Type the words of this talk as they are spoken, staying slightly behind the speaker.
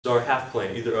So our half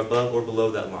plane, either above or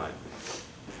below that line.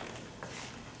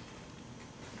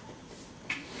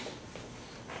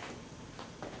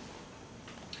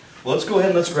 Well, let's go ahead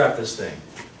and let's graph this thing.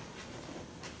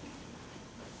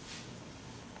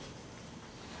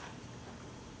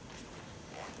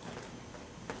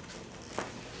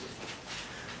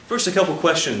 First, a couple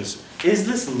questions. Is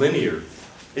this linear?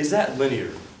 Is that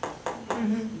linear?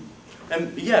 Mm-hmm.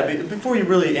 And yeah, before you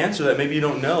really answer that, maybe you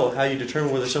don't know how you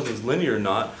determine whether something's linear or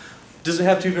not. Does it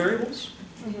have two variables?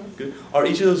 Mm-hmm. Good. Are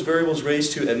each of those variables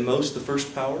raised to, at most, the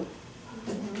first power?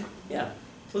 Mm-hmm. Yeah.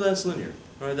 Well, that's linear.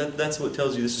 All right, that's what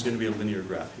tells you this is going to be a linear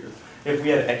graph here. If we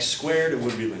had x squared, it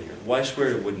wouldn't be linear. Y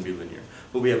squared, it wouldn't be linear.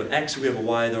 But we have an x, we have a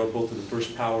y, they're both to the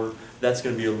first power. That's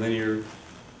going to be a linear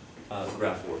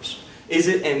graph for us. Is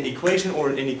it an equation or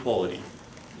an inequality?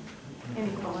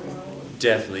 Inequality.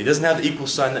 Definitely. It doesn't have the equal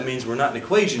sign. That means we're not an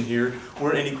equation here.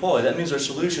 We're an inequality. That means our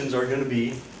solutions are going to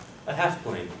be a half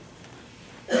plane.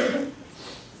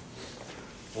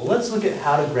 Well, let's look at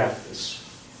how to graph this.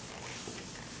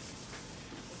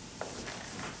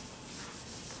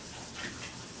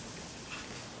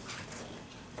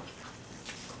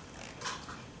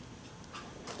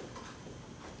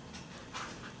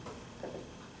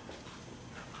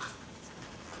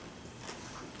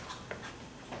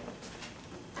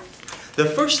 The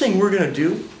first thing we're going to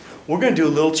do a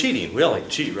little cheating. We all like to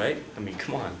cheat, right? I mean,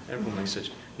 come on. Everyone likes to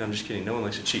cheat. No, I'm just kidding. No one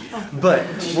likes to cheat. But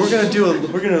we're going to do a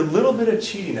little bit of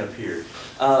cheating up here.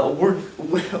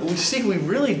 We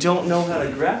really don't know how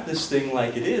to graph this thing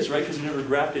like it is, right? Because we never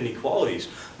graphed inequalities.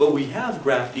 But we have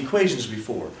graphed equations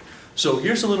before. So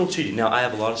here's a little cheating. Now, I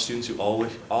have a lot of students who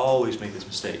always make this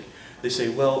mistake. They say,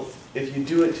 well, if you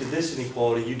do it to this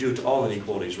inequality, you do it to all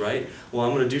inequalities, right? Well,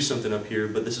 I'm going to do something up here,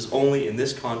 but this is only in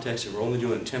this context, and we're only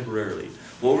doing it temporarily.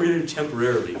 What we're going to do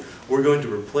temporarily, we're going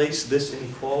to replace this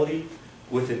inequality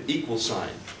with an equal sign,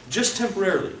 just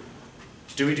temporarily.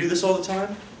 Do we do this all the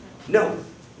time? No,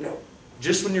 no.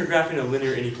 Just when you're graphing a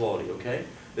linear inequality, okay?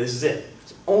 This is it.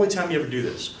 It's the only time you ever do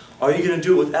this. Are you going to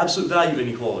do it with absolute value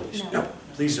inequalities? No.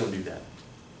 Please don't do that.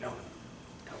 No.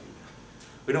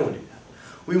 We don't want to do that.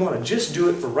 We want to just do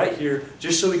it for right here,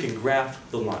 just so we can graph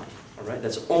the line. All right?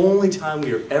 That's the only time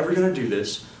we are ever going to do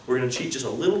this. We're going to cheat just a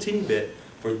little teeny bit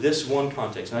for this one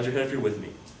context. Nod your head if you're with me.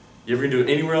 You ever going to do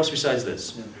it anywhere else besides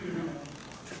this? No.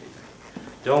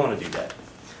 Don't want to do that.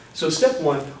 So step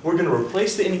one, we're going to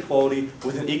replace the inequality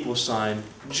with an equal sign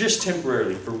just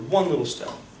temporarily for one little step.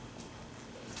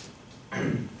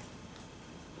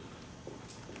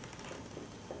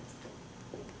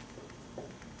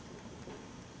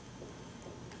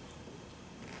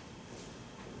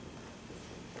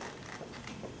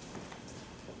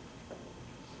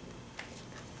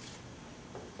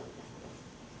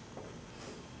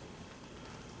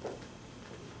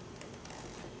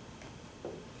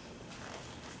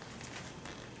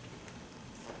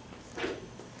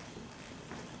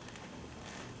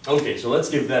 Okay, so let's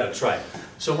give that a try.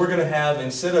 So we're going to have,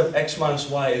 instead of x minus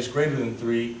y is greater than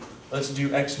 3, let's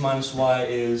do x minus y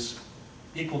is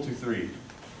equal to 3.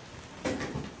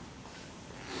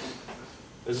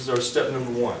 This is our step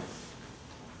number 1.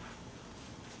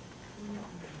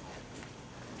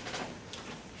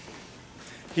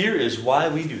 Here is why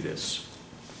we do this.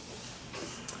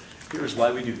 Here is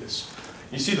why we do this.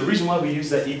 You see, the reason why we use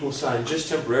that equal sign just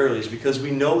temporarily is because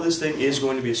we know this thing is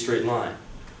going to be a straight line.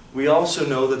 We also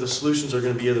know that the solutions are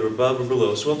going to be either above or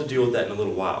below, so we'll have to deal with that in a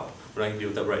little while. We're not going to deal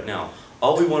with that right now.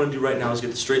 All we want to do right now is get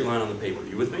the straight line on the paper.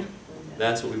 You with me?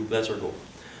 That's our goal.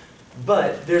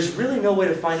 But there's really no way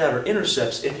to find out our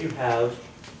intercepts if you have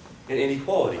an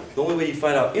inequality. The only way you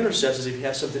find out intercepts is if you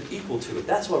have something equal to it.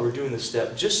 That's why we're doing this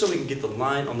step, just so we can get the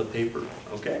line on the paper.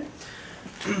 Okay?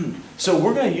 So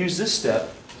we're going to use this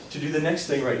step to do the next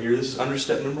thing right here. This is under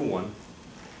step number 1.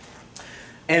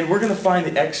 And we're going to find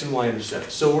the x and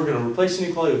y-intercepts. So we're going to replace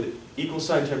inequality with the equal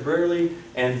sign temporarily,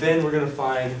 and then we're going to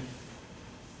find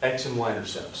x and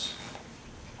y-intercepts.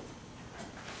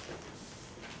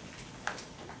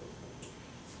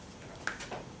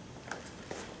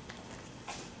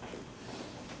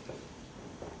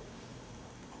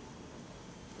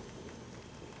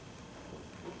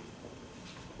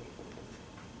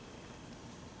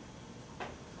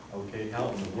 Okay, how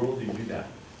in the world do you do that?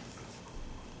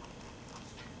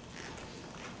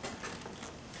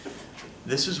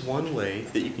 This is one way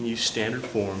that you can use standard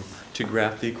form to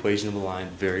graph the equation of a line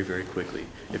very, very quickly.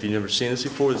 If you've never seen this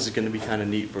before, this is going to be kind of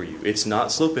neat for you. It's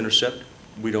not slope-intercept.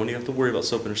 We don't even have to worry about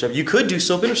slope-intercept. You could do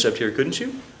slope-intercept here, couldn't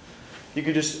you? You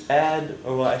could just add,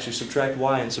 or well, actually subtract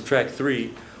y and subtract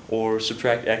 3, or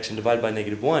subtract x and divide by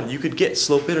 -1, you could get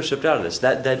slope-intercept out of this.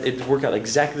 It would work out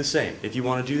exactly the same. If you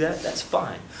want to do that, that's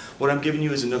fine. What I'm giving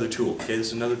you is another tool. Okay, this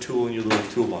is another tool in your little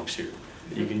toolbox here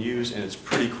that you can use, and it's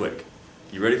pretty quick.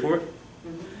 You ready for it?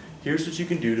 Here's what you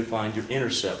can do to find your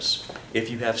intercepts if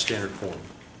you have standard form.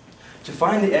 To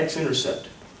find the x-intercept,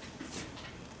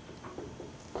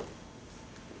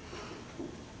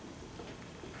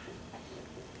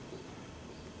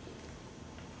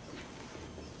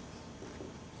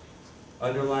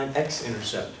 underline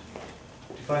x-intercept.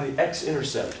 To find the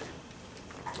x-intercept,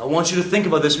 I want you to think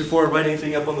about this before I write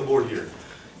anything up on the board here.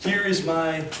 Here is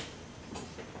my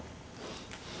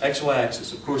xy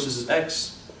axis. Of course, this is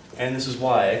x, and this is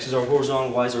y. X is our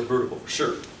horizontal, y is our vertical, for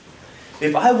sure.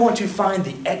 If I want to find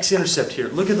the x-intercept here,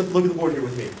 look at the board here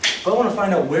with me. If I want to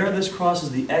find out where this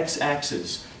crosses the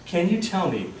x-axis, can you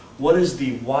tell me what is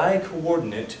the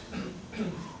y-coordinate?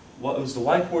 What was the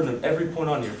y-coordinate of every point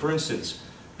on here? For instance,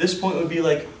 this point would be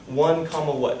like 1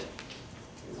 comma what?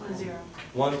 0.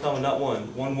 1 comma, not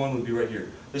 1. 1 would be right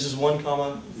here. This is 1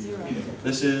 comma. 0.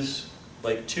 This is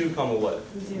like 2 comma what?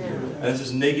 0. And this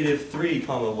is -3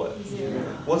 comma what? 0.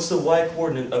 What's the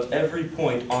y-coordinate of every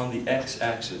point on the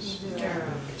x-axis? 0.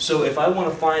 So if I want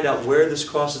to find out where this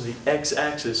crosses the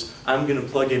x-axis, I'm going to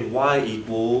plug in y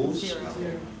equals... 0.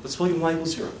 Let's plug in y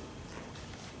equals 0.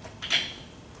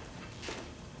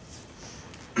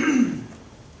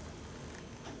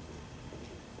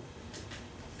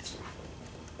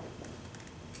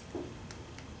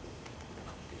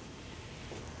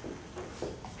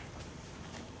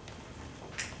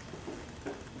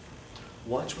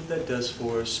 Watch what that does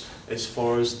for us as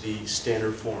far as the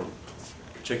standard form.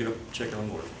 Check it on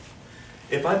board.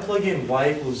 If I plug in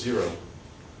y equals 0,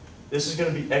 this is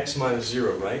going to be x minus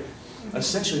 0, right?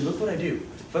 Essentially, look what I do.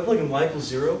 If I plug in y equals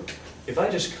 0, if I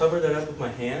just cover that up with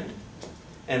my hand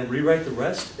and rewrite the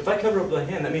rest, if I cover it up with my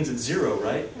hand, that means it's 0,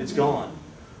 right? It's gone.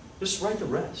 Just write the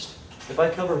rest. If I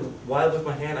cover y with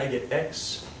my hand, I get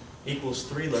x equals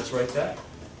 3. Let's write that.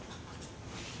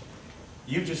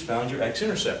 You've just found your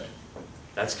x-intercept.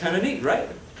 That's kind of neat, right?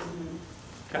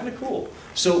 Kind of cool.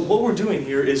 So what we're doing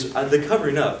here is the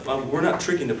covering up. We're not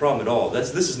tricking the problem at all.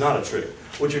 This is not a trick.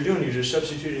 What you're doing, you're just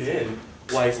substituting in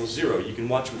y equals 0. You can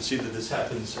watch and see that this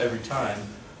happens every time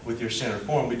with your standard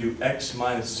form. We do x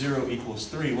minus 0 equals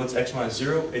 3. What's x minus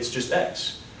 0? It's just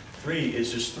x. 3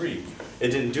 is just 3. It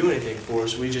didn't do anything for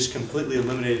us. We just completely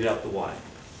eliminated out the y.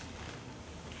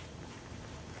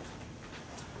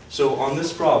 So on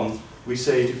this problem, we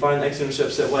say to find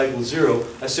x-intercept set y equals 0,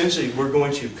 essentially we're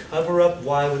going to cover up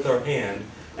y with our hand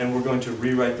and we're going to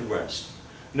rewrite the rest.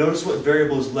 Notice what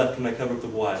variable is left when I cover up the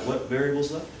y. What variable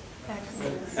is left? X.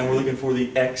 And we're looking for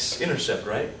the x-intercept,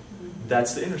 right?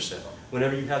 That's the intercept.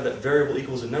 Whenever you have that variable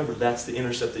equals a number, that's the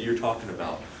intercept that you're talking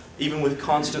about. Even with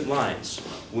constant lines,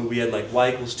 when we had like y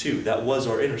equals 2, that was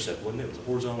our intercept, wasn't it? It was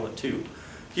horizontal at 2.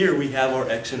 Here we have our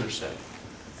x-intercept.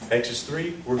 X is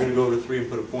 3, we're going to go to 3 and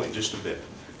put a point in just a bit.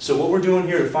 So what we're doing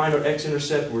here to find our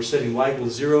x-intercept, we're setting y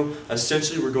equals 0.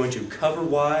 Essentially, we're going to cover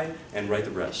y and write the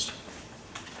rest.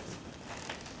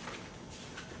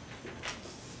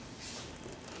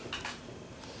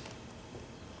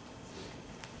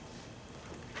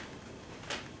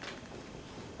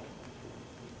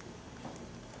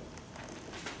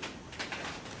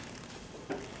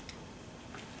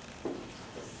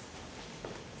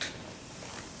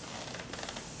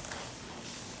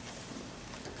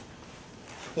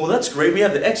 Well, that's great. We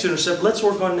have the x-intercept. Let's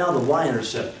work on now the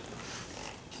y-intercept.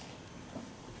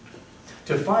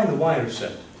 To find the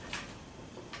y-intercept,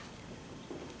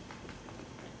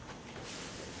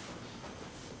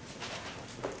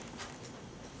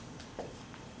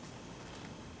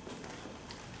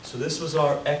 so this was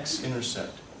our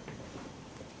x-intercept.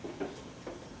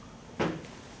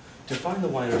 To find the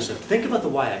y-intercept, think about the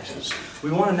y-axis.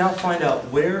 We want to now find out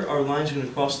where our lines are going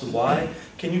to cross the y.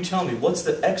 Can you tell me what's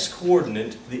the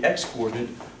x-coordinate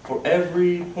for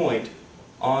every point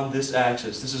on this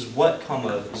axis? This is what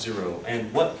comma 0,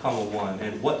 and what comma 1,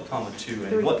 and what comma 2, and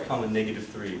 3. what comma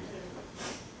 -3.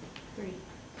 3.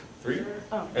 3?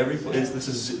 Oh. This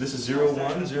is 0,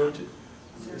 1, 0, 2.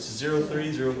 This is 0,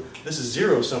 3, 0. This is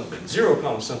 0 something, 0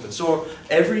 comma something. So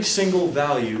every single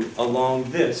value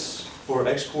along this for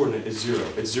x-coordinate is 0.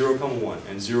 It's 0 comma 1,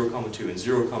 and 0 comma 2, and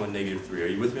 0 comma -3. Are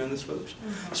you with me on this, folks?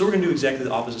 So we're going to do exactly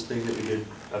the opposite thing that we did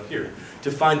up here.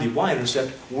 To find the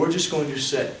y-intercept, we're just going to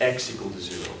set x equal to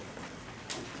 0.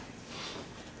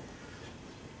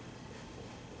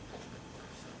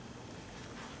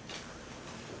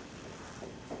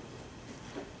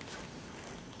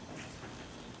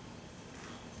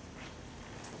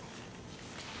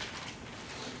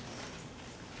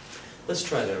 Let's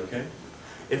try that, okay?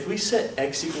 If we set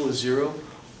x equal to 0,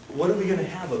 what are we going to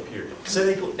have up here? Set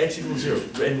x equal to 0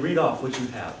 and read off what you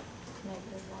have.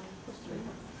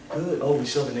 Good. Oh, we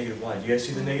still have a negative y. Do you guys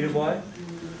see the negative y?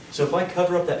 So if I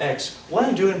cover up the x, what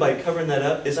I'm doing by covering that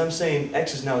up is I'm saying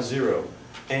x is now 0.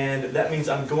 And that means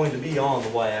I'm going to be on the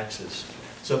y-axis.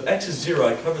 So if x is 0,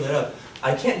 I cover that up.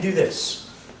 I can't do this.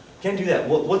 Can't do that.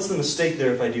 What's the mistake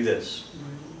there if I do this?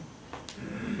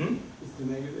 Hmm? Is the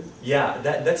negative? Yeah,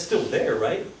 that's still there,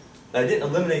 right? I didn't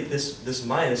eliminate this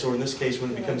minus, or in this case,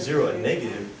 when it becomes 0, a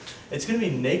negative. It's going to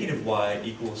be negative y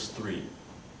equals 3.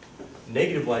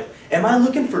 Negative y. Am I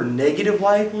looking for negative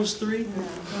y equals 3?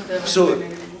 No. So,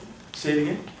 say it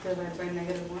again? Divided by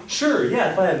negative 1. Sure,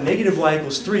 yeah. If I have negative y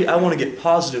equals 3, I want to get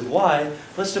positive y.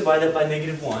 Let's divide that by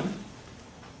negative 1.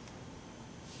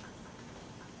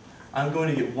 I'm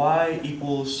going to get y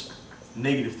equals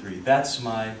negative 3. That's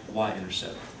my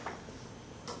y-intercept.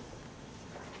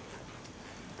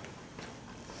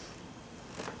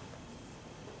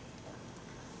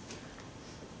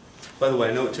 By the way,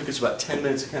 I know it took us about 10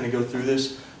 minutes to kind of go through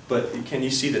this, but can you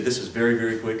see that this is very,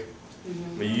 very quick?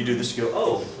 I mean, you do this, you go,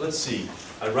 oh, let's see.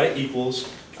 I write equals.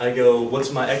 I go,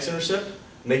 what's my x-intercept?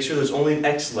 Make sure there's only an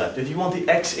x left. If you want the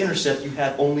x-intercept, you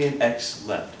have only an x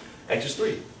left. X is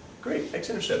 3. Great,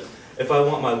 x-intercept. If I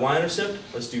want my y-intercept,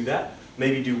 let's do that.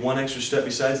 Maybe do one extra step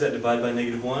besides that, divide by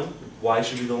negative 1. Y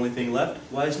should be the only thing left.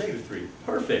 Y is negative 3.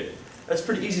 Perfect. That's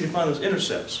pretty easy to find those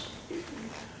intercepts.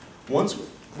 Once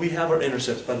we have our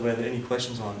intercepts, by the way, are there any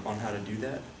questions on how to do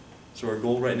that? So our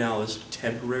goal right now is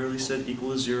temporarily set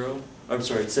equal to 0. I'm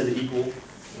sorry, set it equal,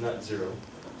 not 0.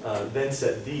 Then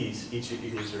set these each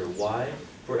equal to 0. Y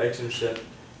for x-intercept,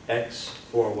 x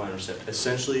for our y-intercept.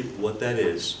 Essentially, what that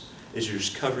is you're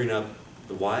just covering up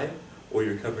the y, or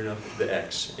you're covering up the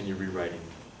x, and you're rewriting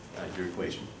your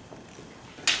equation.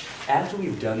 After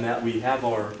we've done that, we have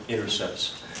our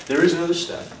intercepts. There is another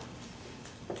step.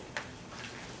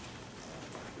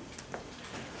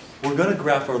 We're going to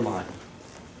graph our line.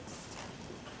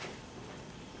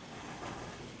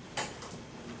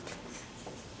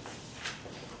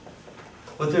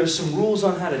 But there's some rules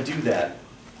on how to do that.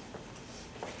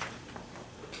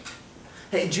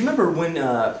 Hey, do you remember when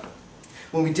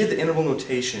we did the interval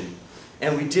notation,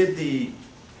 and we did the,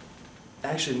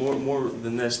 actually more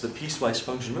than this, the piecewise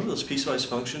function. Remember those piecewise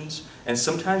functions? And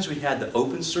sometimes we had the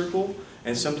open circle,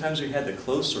 and sometimes we had the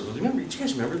closed circle. Do you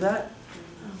guys remember that?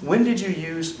 When did you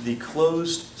use the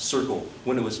closed circle?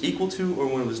 When it was equal to or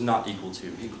when it was not equal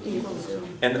to? Equal to.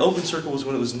 And the open circle was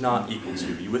when it was not equal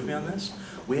to. Are you with me on this?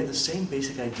 We have the same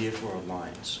basic idea for our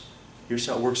lines. Here's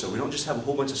how it works though. We don't just have a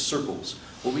whole bunch of circles.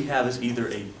 What we have is either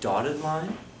a dotted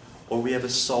line or we have a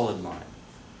solid line.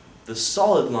 The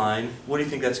solid line, what do you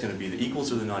think that's going to be? The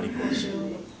equals or the not equals?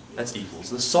 That's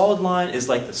equals. The solid line is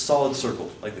like the solid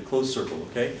circle, like the closed circle,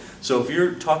 okay? So if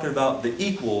you're talking about the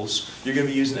equals, you're going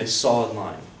to be using a solid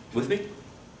line. With me?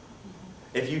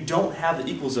 If you don't have the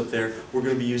equals up there, we're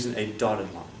going to be using a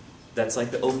dotted line. That's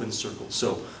like the open circle.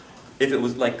 So if it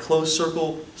was like closed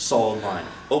circle, solid line.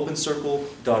 Open circle,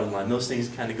 dotted line. Those things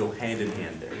kind of go hand in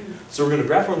hand there. So we're going to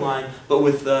graph our line, but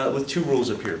with two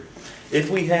rules up here. If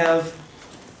we have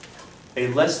a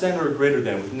less than or a greater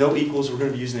than with no equals, we're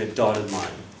going to be using a dotted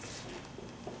line.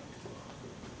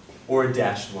 Or a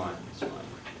dashed line. That's fine.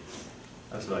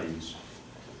 That's what I use.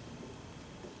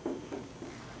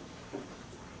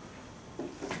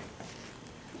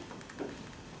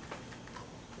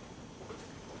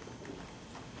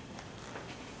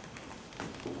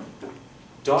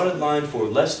 Dotted line for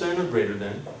less than or greater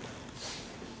than,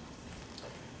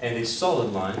 and a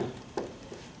solid line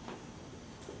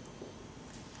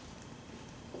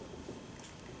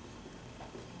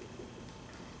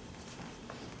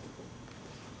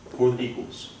for the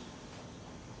equals.